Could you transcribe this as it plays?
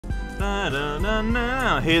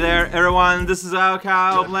Hey there, everyone. This is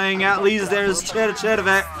Kyle playing At Least There's Čeda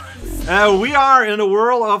Čedović. We are in a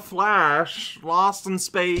world of Flash, lost in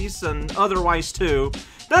space, and otherwise too.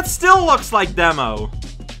 That still looks like demo.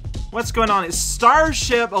 What's going on? It's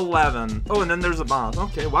Starship 11. Oh, and then there's a boss.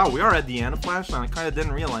 Okay, wow, we are at the end of Flash, and I kind of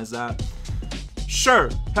didn't realize that. Sure,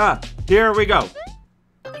 here we go.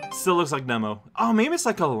 Still looks like demo. Oh, maybe it's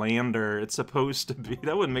like a lander. It's supposed to be.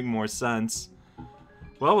 That would make more sense.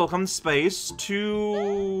 Well, welcome to space.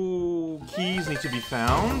 2 keys need to be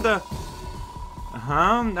found.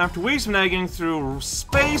 After weeks of nagging through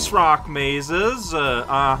space rock mazes,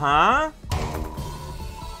 I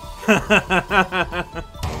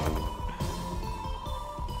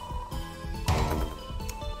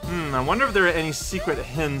wonder if there are any secret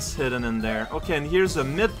hints hidden in there. Okay, and here's a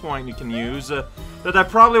midpoint you can use that I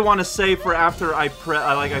probably want to save for after I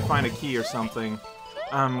find a key or something.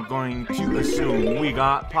 I'm going to assume we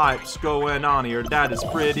got pipes going on here. That is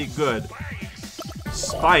pretty good.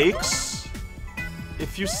 Spikes,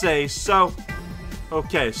 if you say so.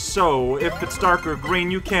 Okay, so if it's darker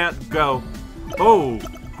green, you can't go. Oh,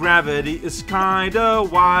 gravity is kinda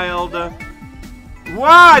wild. Wow,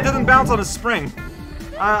 I didn't bounce on a spring.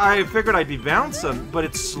 I figured I'd be bouncing, but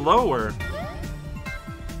it's slower.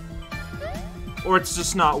 Or it's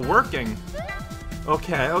just not working.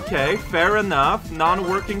 Okay, fair enough.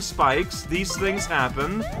 Non-working spikes. These things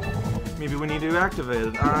happen. Maybe we need to activate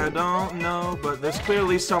it. I don't know, but there's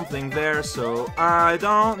clearly something there, so I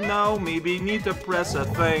don't know. Maybe need to press a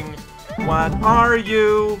thing. What are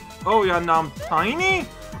you? Oh, yeah, now I'm tiny?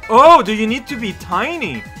 Oh, do you need to be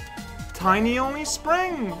tiny? Tiny only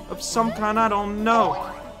spring of some kind, I don't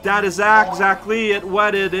know. That is exactly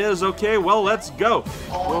what it is. Okay, well, let's go.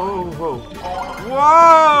 Whoa, whoa.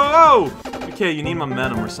 Whoa, whoa! Okay, you need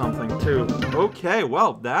momentum or something, too. Okay,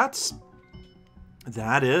 well, that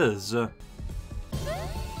is.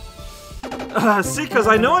 See, because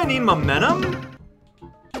I know I need momentum.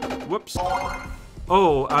 Whoops.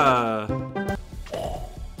 Oh,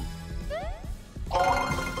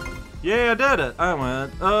 yeah, I did it. I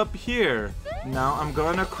went up here. Now I'm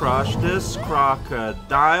gonna crush this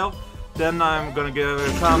crocodile. Then I'm gonna give it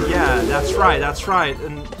a thumb. Yeah, that's right, that's right.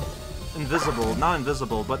 Invisible, not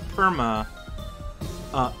invisible, but perma.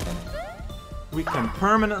 We can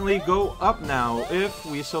permanently go up now if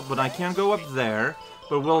we so, but I can't go up there.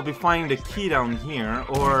 But we'll be finding the key down here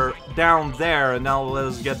or down there, and now let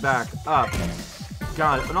us get back up.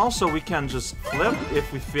 Got it. And also we can just flip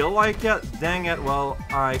if we feel like it. Dang it, well,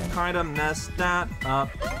 I kinda messed that up.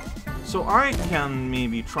 So I can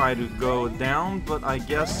maybe try to go down, but I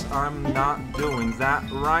guess I'm not doing that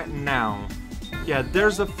right now. Yeah,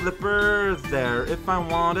 there's a flipper there if I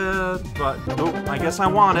want it, but oh, I guess I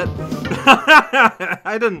want it.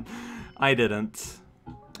 I didn't.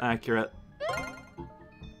 Accurate.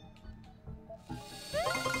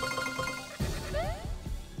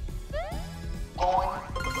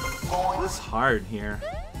 This is hard here.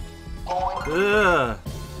 Ugh.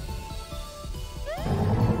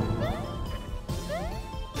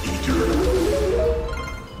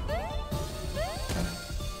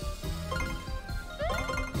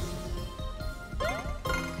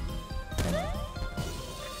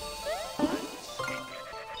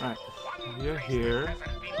 Alright, you're here.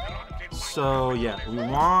 So yeah, we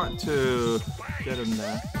want to get in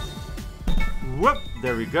there. Whoop!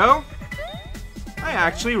 There we go. I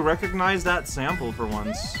actually recognize that sample for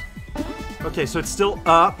once. Okay, so it's still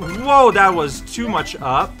up. Whoa, that was too much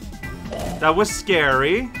up. That was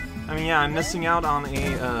scary. I mean, yeah, I'm missing out on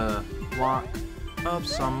a block of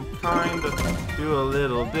some kind. Do a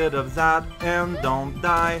little bit of that and don't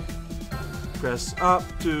die. Press up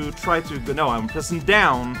to try to go. No, I'm pressing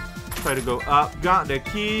down. Try to go up. Got the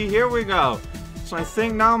key. Here we go. So I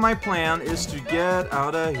think now my plan is to get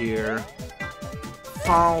out of here.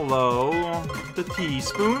 Follow the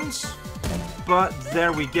teaspoons. But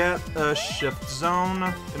there we get a shift zone.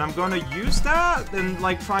 And I'm gonna use that and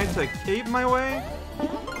like try to cave my way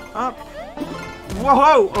up.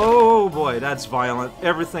 Whoa! Oh boy, that's violent.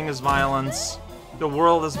 Everything is violence. The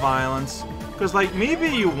world is violence. Because like maybe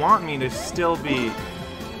you want me to still be.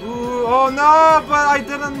 Ooh, oh no, but I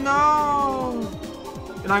didn't know.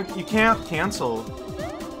 And you can't cancel.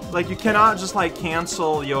 Like you cannot just like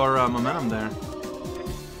cancel your momentum there.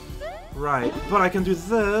 Right, but I can do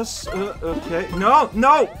this. Okay. No,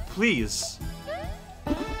 no, please.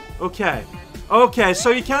 Okay. Okay,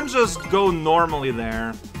 so you can just go normally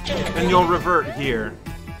there, and you'll revert here.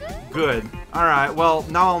 Good. Alright, well,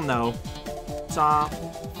 now I'll know.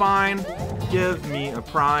 Fine. Give me a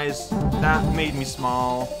prize. That made me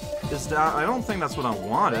small. Is that... I don't think that's what I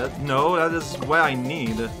wanted. No, that is what I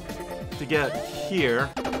need. to get here.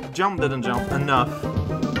 Jump didn't jump enough.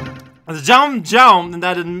 The jump jumped, and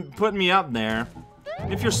that didn't put me up there.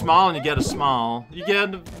 If you're small and you get a small, you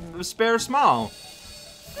get a spare small.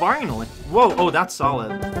 Finally. Whoa, oh, that's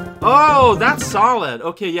solid. Oh, that's solid.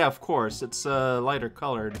 Okay, yeah, of course. It's lighter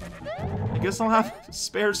colored. I guess I'll have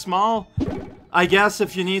spare small. I guess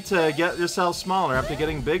if you need to get yourself smaller after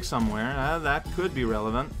getting big somewhere, that could be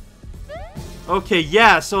relevant. Okay,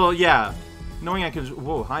 yeah, so, yeah. Knowing I could...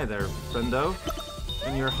 Whoa, hi there, friendo.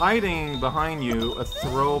 And you're hiding behind you a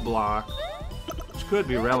throw block, which could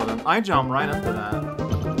be relevant. I jumped right into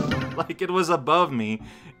that. Like, it was above me,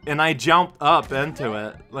 and I jumped up into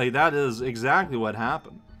it. Like, that is exactly what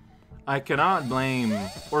happened. I cannot blame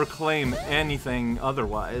or claim anything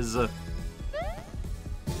otherwise.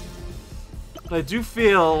 I do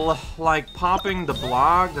feel like popping the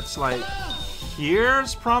block that's, like, here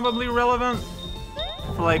is probably relevant.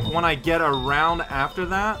 For, like, when I get around after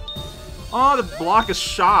that. Oh, the block is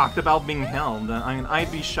shocked about being held. I mean, I'd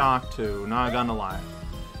be shocked too, not gonna lie.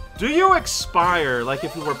 Do you expire, like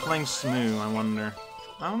if you were playing Smooth, I wonder?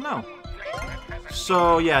 I don't know.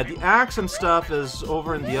 So, yeah, the axe and stuff is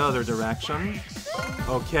over in the other direction.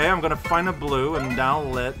 Okay, I'm gonna find a blue, and that'll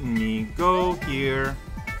let me go here.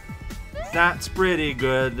 That's pretty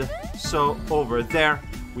good. So, over there,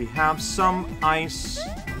 we have some ice.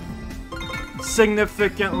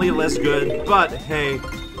 Significantly less good, but hey,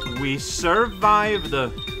 we survived.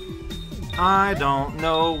 I don't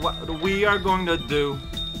know what we are going to do.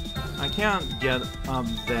 I can't get up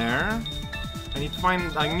there. I need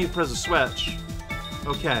to press a switch.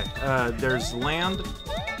 Okay, there's land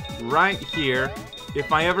right here.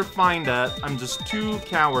 If I ever find that, I'm just too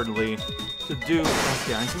cowardly to do...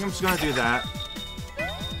 Okay, I think I'm just gonna do that.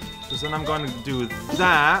 Because then I'm going to do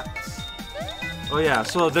that. Oh yeah,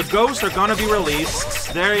 so the ghosts are gonna be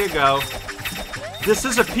released. There you go. This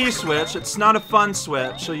is a P-switch, it's not a fun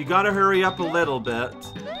switch, so you gotta hurry up a little bit.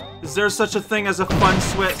 Is there such a thing as a fun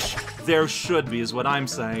switch? There should be, is what I'm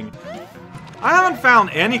saying. I haven't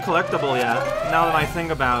found any collectible yet, now that I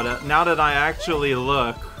think about it. Now that I actually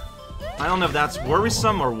look. I don't know if that's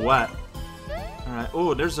worrisome or what. Alright,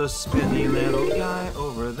 oh, there's a spinny little guy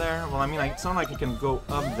over there. Well, I mean, it's not like I can go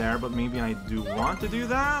up there, but maybe I do want to do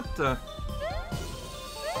that?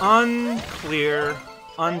 Unclear.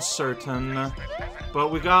 Uncertain.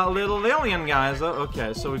 But we got little alien guys.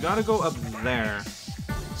 Okay, so we gotta go up there.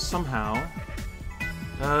 Somehow.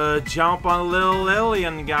 Jump on a little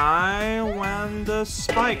alien guy when the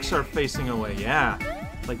spikes are facing away. Yeah.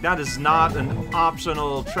 Like, that is not an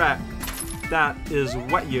optional track. That is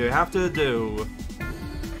what you have to do.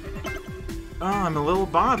 Oh, I'm a little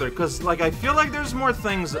bothered, because, like, I feel like there's more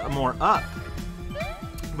things more up.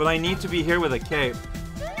 But I need to be here with a cape.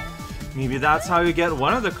 Maybe that's how you get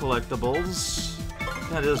one of the collectibles.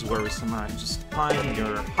 That is worrisome. Alright, just find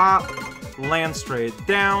your hop, land straight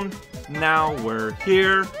down. Now we're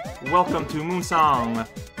here. Welcome to Moonsong.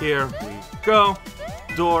 Here we go.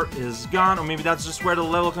 Door is gone. Or maybe that's just where the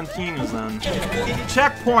level continues then.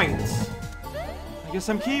 Checkpoint! I guess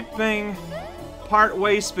I'm keeping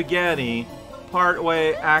part-way spaghetti,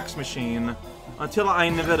 part-way axe machine, until I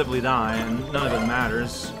inevitably die, and none of it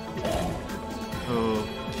matters.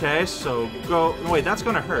 Okay, so go... Wait, that's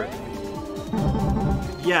gonna hurt.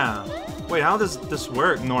 Yeah. Wait, how does this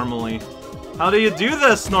work normally? How do you do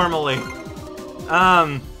this normally?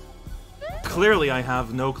 Clearly I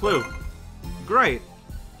have no clue. Great.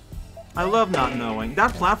 I love not knowing.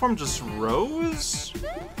 That platform just rose?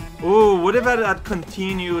 Ooh, what if it had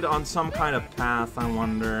continued on some kind of path, I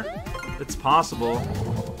wonder? It's possible.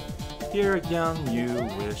 Here again, you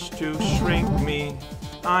wish to shrink me.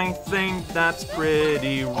 I think that's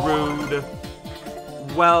pretty rude.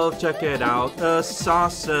 Well, check it out. A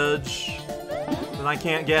sausage that I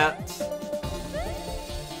can't get.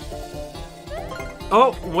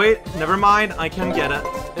 Oh, wait, never mind. I can get it.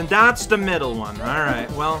 And that's the middle one.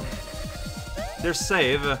 Alright, well, there's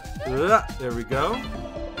save. There we go.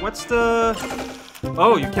 What's the...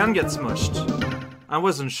 Oh, you can get smushed. I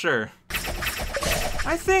wasn't sure.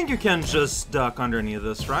 I think you can just duck underneath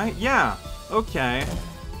this, right? Yeah. Okay.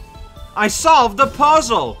 I solved the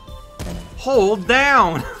puzzle! Hold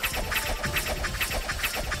down!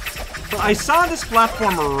 But I saw this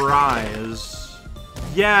platform rise.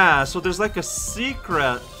 Yeah, so there's like a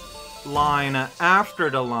secret line after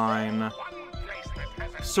the line.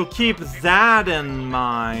 So keep that in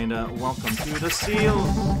mind. Welcome to the seal.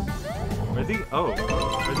 Are these... Oh.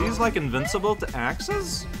 Are these like invincible to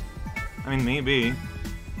axes? I mean, maybe.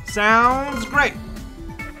 Sounds great!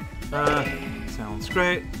 Sounds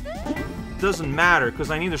great. Doesn't matter, because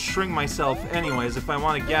I need to shrink myself anyways if I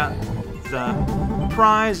want to get the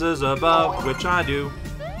prizes above, which I do.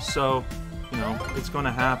 So, you know, it's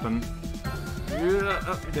gonna happen.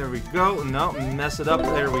 Yeah, there we go. No, mess it up.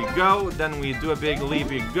 There we go. Then we do a big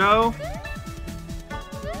leapy go.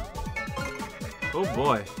 Oh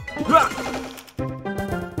boy.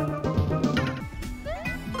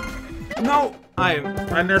 No,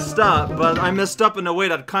 I messed up, but I messed up in a way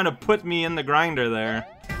that kind of put me in the grinder there.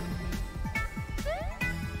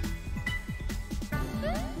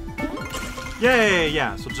 Yay,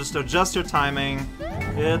 yeah, so just adjust your timing.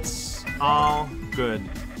 It's all good.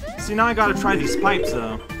 See, now I gotta try these pipes,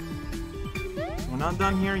 though. We're not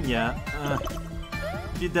done here yet.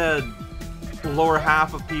 Be the lower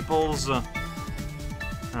half of people's... Alright,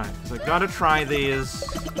 so I gotta try these.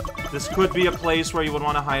 This could be a place where you would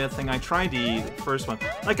want to hide a thing. I tried the first one.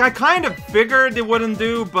 Like, I kind of figured it wouldn't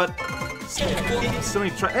do, but... Still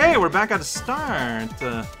need to try... Hey, we're back at the start!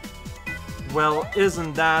 Well,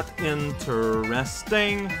 isn't that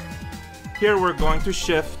interesting? Here we're going to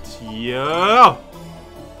shift. Yo!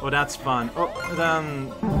 Oh, that's fun. Oh,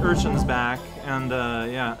 then Urshan's back, and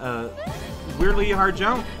yeah, weirdly hard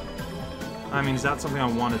jump. I mean, is that something I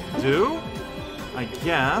want to do? I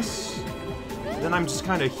guess. Then I'm just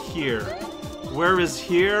kind of here. Where is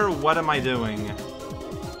here? What am I doing?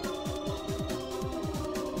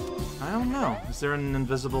 I don't know. Is there an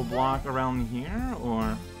invisible block around here,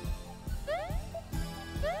 or...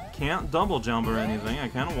 Can't double jump or anything. I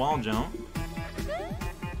can't wall jump.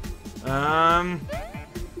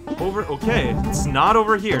 Over... Okay, it's not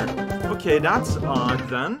over here. Okay, that's odd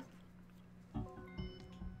then.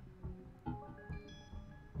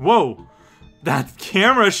 Whoa! That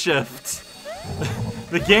camera shift!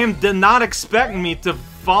 The game did not expect me to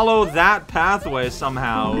follow that pathway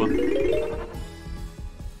somehow.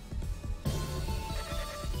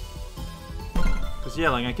 Cause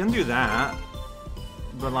yeah, like I can do that.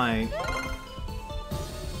 But like...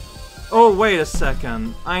 Oh, wait a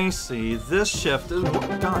second. I see. This shift is...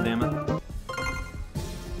 God damn it.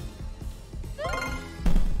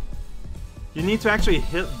 You need to actually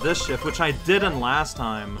hit this shift, which I didn't last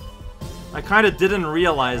time. I kind of didn't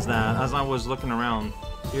realize that as I was looking around.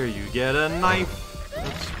 Here, you get a knife.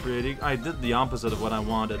 That's pretty... I did the opposite of what I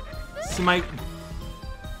wanted. See, my...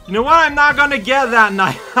 You know what? I'm not gonna get that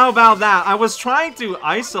knife. How about that? I was trying to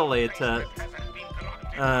isolate it.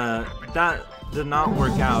 That did not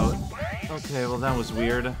work out. Okay, well that was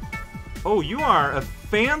weird. Oh, you are a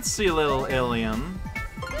fancy little alien.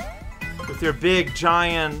 With your big,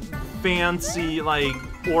 giant, fancy, like,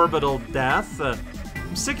 orbital death.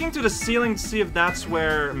 I'm sticking to the ceiling to see if that's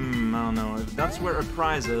where... I don't know. If that's where a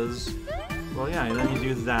prize is. Well, yeah, then you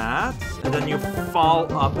do that. And then you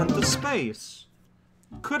fall up into space.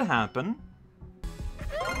 Could happen.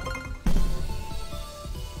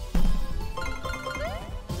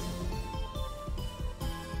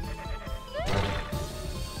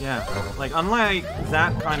 Yeah, like, unlike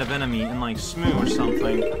that kind of enemy in, like, Smoo or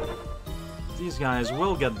something, these guys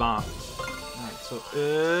will get bopped. Alright, so,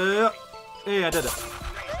 hey, I did it.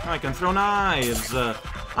 I can throw knives.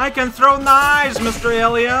 I can throw knives, Mr.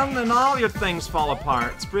 Alien, and all your things fall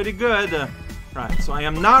apart. It's pretty good. Right, so I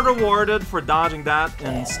am not rewarded for dodging that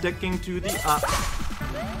and sticking to the up.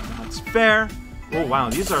 That's fair. Oh, wow,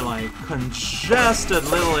 these are, like, congested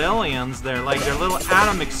little aliens. They're, like, they're little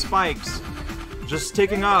atomic spikes. Just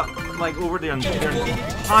taking up, like, over their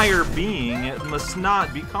entire being. It must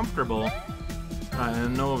not be comfortable.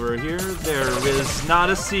 And over here, there is not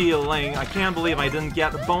a ceiling. I can't believe I didn't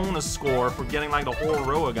get a bonus score for getting, like, the whole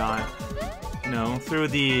row of guy. You know, through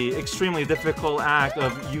the extremely difficult act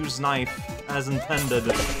of use knife as intended.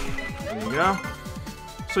 There you go.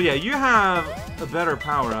 So yeah, you have a better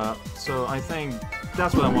power-up, so I think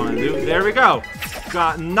that's what I want to do. There we go!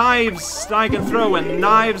 Got knives I can throw and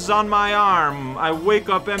knives on my arm. I wake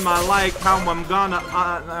up in my life, how I'm gonna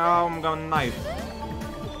knife.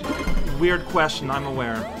 Weird question, I'm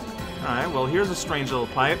aware. Alright, well here's a strange little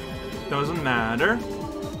pipe. Doesn't matter.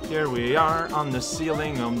 Here we are on the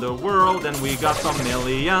ceiling of the world, and we got some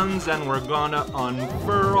millions, and we're gonna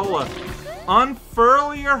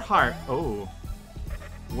unfurl your heart. Oh.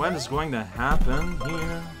 What is going to happen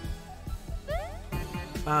here?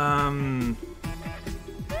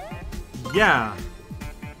 Yeah.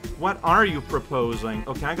 What are you proposing?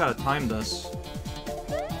 Okay, I gotta time this.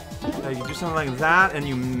 You do something like that, and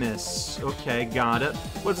you miss. Okay, got it.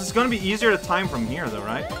 Well, it's gonna be easier to time from here, though,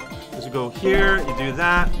 right? Because you go here, you do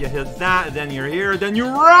that, you hit that, and then you're here, then you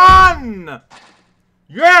run!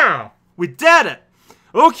 Yeah! We did it!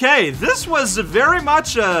 Okay, this was very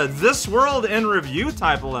much a This World in Review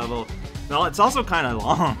type of level. Well, it's also kind of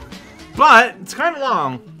long. But, it's kind of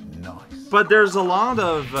long. Nice. But there's a lot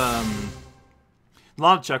of A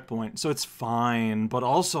lot of checkpoint, so it's fine. But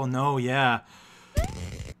also, no, yeah.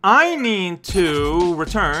 I need to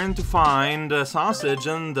return to find a sausage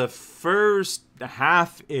in the first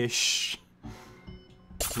half-ish.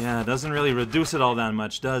 Yeah, it doesn't really reduce it all that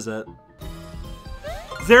much, does it?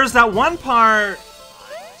 There's that one part...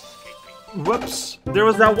 Whoops. There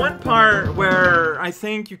was that one part where I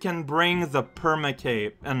think you can bring the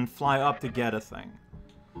perma-cape and fly up to get a thing.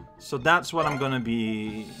 So that's what I'm gonna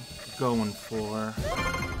be going for.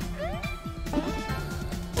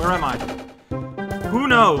 Where am I? Who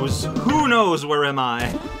knows? Who knows where am I?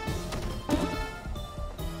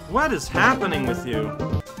 What is happening with you?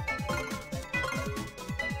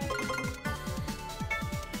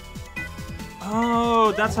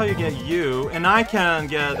 Oh, that's how you get you. And I can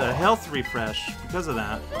get a health refresh because of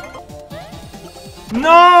that.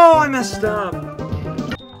 No, I messed up.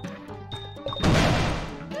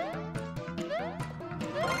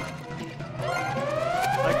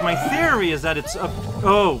 Like, my theory is that it's up...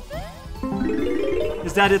 Oh.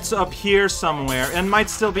 Is that it's up here somewhere. And might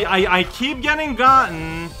still be... I keep getting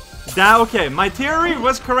gotten... That, okay, my theory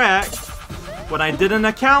was correct. What I didn't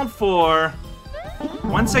account for...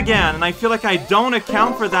 Once again, and I feel like I don't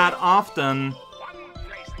account for that often.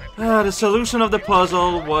 The solution of the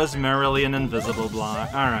puzzle was merely an invisible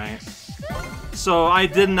block. Alright. So I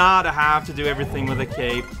did not have to do everything with a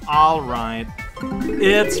cape. Alright.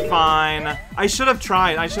 It's fine. I should have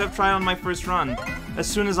tried. I should have tried on my first run. As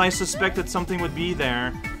soon as I suspected something would be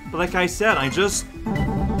there. But like I said, I just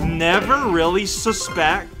never really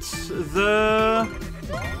suspect the...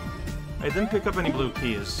 I didn't pick up any blue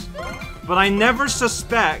keys. But I never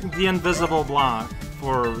suspect the invisible block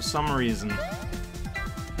for some reason.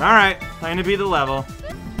 Alright, time to beat the level.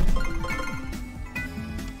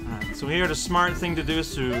 Alright, so here the smart thing to do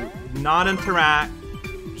is to not interact,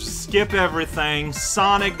 skip everything,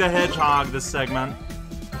 Sonic the Hedgehog this segment.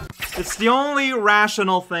 It's the only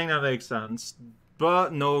rational thing that makes sense.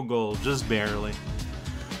 But no gold, just barely.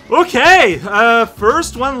 Okay,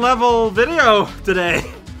 first one level video today.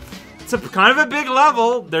 It's kind of a big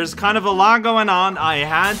level. There's kind of a lot going on. I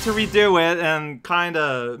had to redo it and kind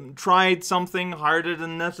of tried something harder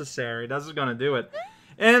than necessary. That's gonna do it.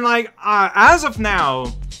 And like, as of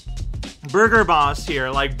now, Burger Boss here,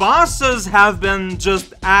 like bosses have been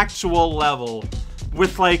just actual level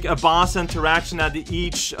with like a boss interaction at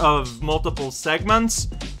each of multiple segments.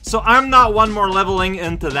 So I'm not one more leveling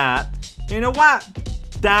into that. You know what?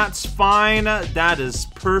 That's fine. That is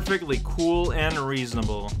perfectly cool and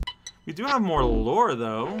reasonable. We do have more lore,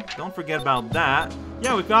 though. Don't forget about that.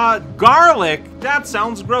 Yeah, we got garlic. That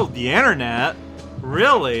sounds gross. The internet?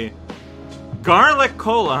 Really? Garlic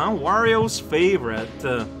cola, huh? Wario's favorite.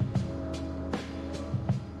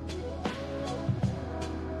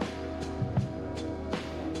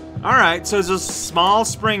 Alright, so just small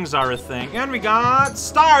springs are a thing. And we got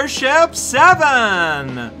Starship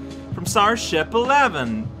 7! From Starship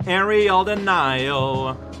 11. Aerial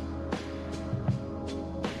Denial.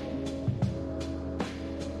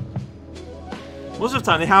 Most of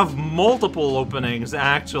the time, they have multiple openings,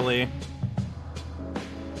 actually.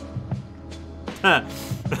 And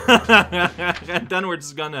then we're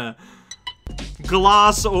just gonna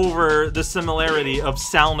gloss over the similarity of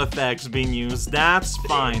sound effects being used. That's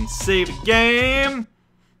fine. Save game.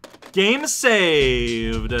 Game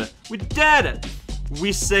saved. We did it.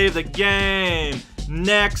 We saved the game.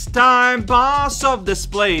 Next time, boss of this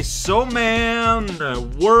place. So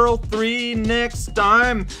man, World 3 next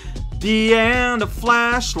time. The end of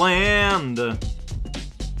Flashland.